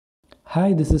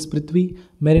Hi, this is Prithvi,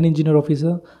 Marine Engineer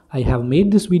Officer. I have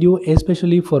made this video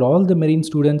especially for all the marine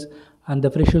students and the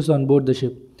freshers on board the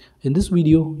ship. In this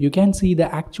video, you can see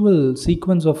the actual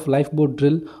sequence of lifeboat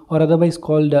drill or otherwise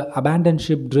called abandoned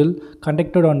ship drill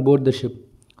conducted on board the ship.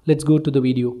 Let's go to the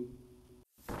video.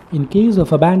 In case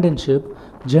of abandoned ship,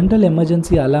 general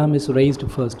emergency alarm is raised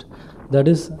first. That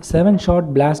is 7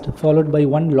 short blast followed by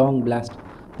 1 long blast.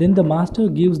 Then the master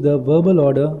gives the verbal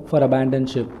order for abandoned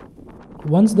ship.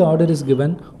 Once the order is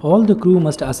given, all the crew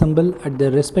must assemble at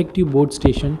their respective boat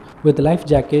station with life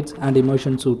jackets and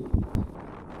immersion suit.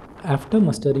 After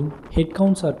mustering, head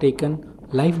counts are taken,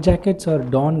 life jackets are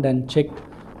donned and checked,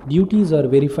 duties are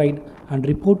verified and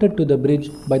reported to the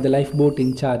bridge by the lifeboat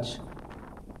in charge.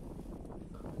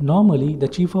 Normally, the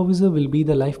chief officer will be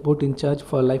the lifeboat in charge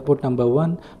for lifeboat number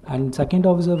 1 and second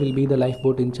officer will be the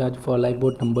lifeboat in charge for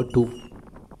lifeboat number 2.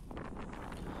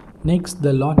 Next,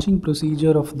 the launching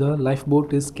procedure of the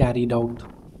lifeboat is carried out.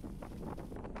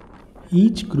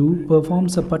 Each crew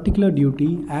performs a particular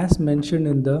duty as mentioned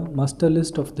in the muster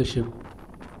list of the ship.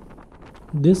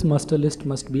 This muster list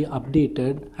must be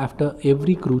updated after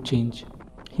every crew change.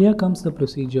 Here comes the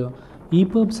procedure.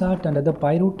 EPIRB SAT and other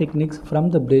pyrotechnics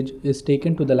from the bridge is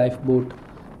taken to the lifeboat.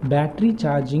 Battery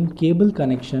charging cable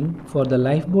connection for the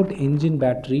lifeboat engine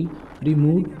battery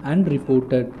removed and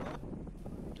reported.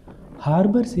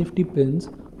 Harbor safety pins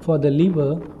for the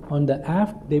lever on the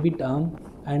aft davit arm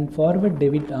and forward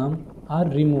davit arm are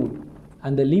removed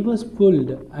and the levers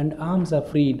pulled and arms are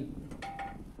freed.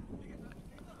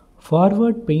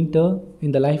 Forward painter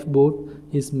in the lifeboat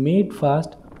is made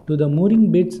fast to the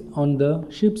mooring bits on the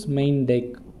ship's main deck.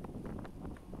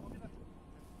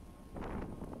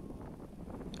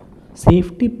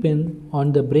 Safety pin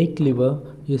on the brake lever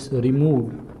is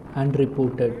removed and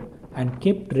reported and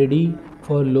kept ready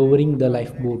for lowering the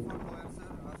lifeboat.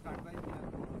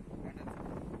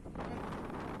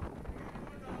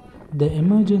 The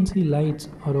emergency lights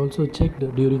are also checked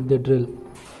during the drill.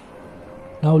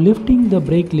 Now lifting the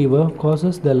brake lever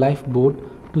causes the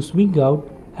lifeboat to swing out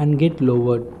and get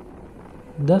lowered.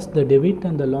 Thus the davit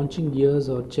and the launching gears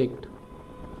are checked.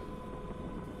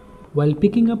 While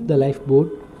picking up the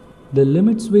lifeboat, the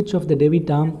limit switch of the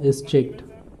davit arm is checked.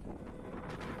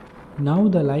 Now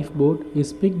the lifeboat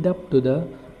is picked up to the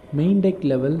main deck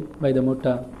level by the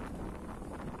motor.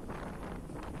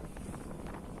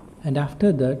 And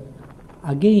after that,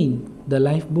 again the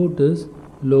lifeboat is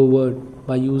lowered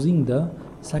by using the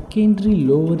secondary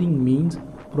lowering means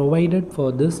provided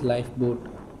for this lifeboat.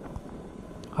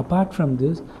 Apart from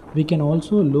this, we can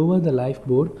also lower the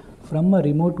lifeboat from a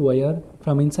remote wire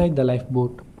from inside the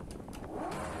lifeboat.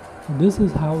 This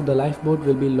is how the lifeboat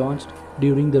will be launched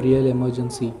during the real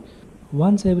emergency.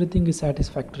 Once everything is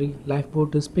satisfactory,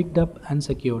 lifeboat is picked up and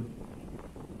secured.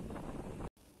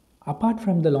 Apart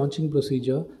from the launching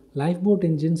procedure, lifeboat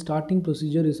engine starting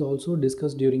procedure is also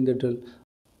discussed during the drill.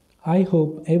 I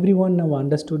hope everyone now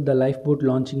understood the lifeboat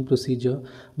launching procedure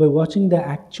by watching the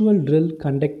actual drill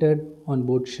conducted on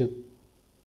board ship.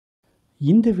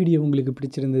 இந்த video உங்களுக்கு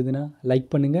பிடிச்சிருந்ததுன்னா like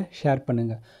பண்ணுங்கள், share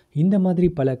பண்ணுங்கள். இந்த மாதிரி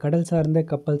பல கடல் சார்ந்த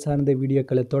கப்பல் சார்ந்த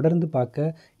வீடியோக்களை தொடர்ந்து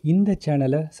பார்க்க இந்த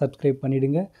சேனலை சப்ஸ்கிரைப்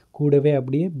பண்ணிவிடுங்க. கூடவே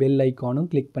அப்படியே பெல் ஐக்கானும்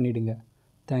கிளிக் பண்ணிவிடுங்க.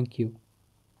 தேங்க்யூ.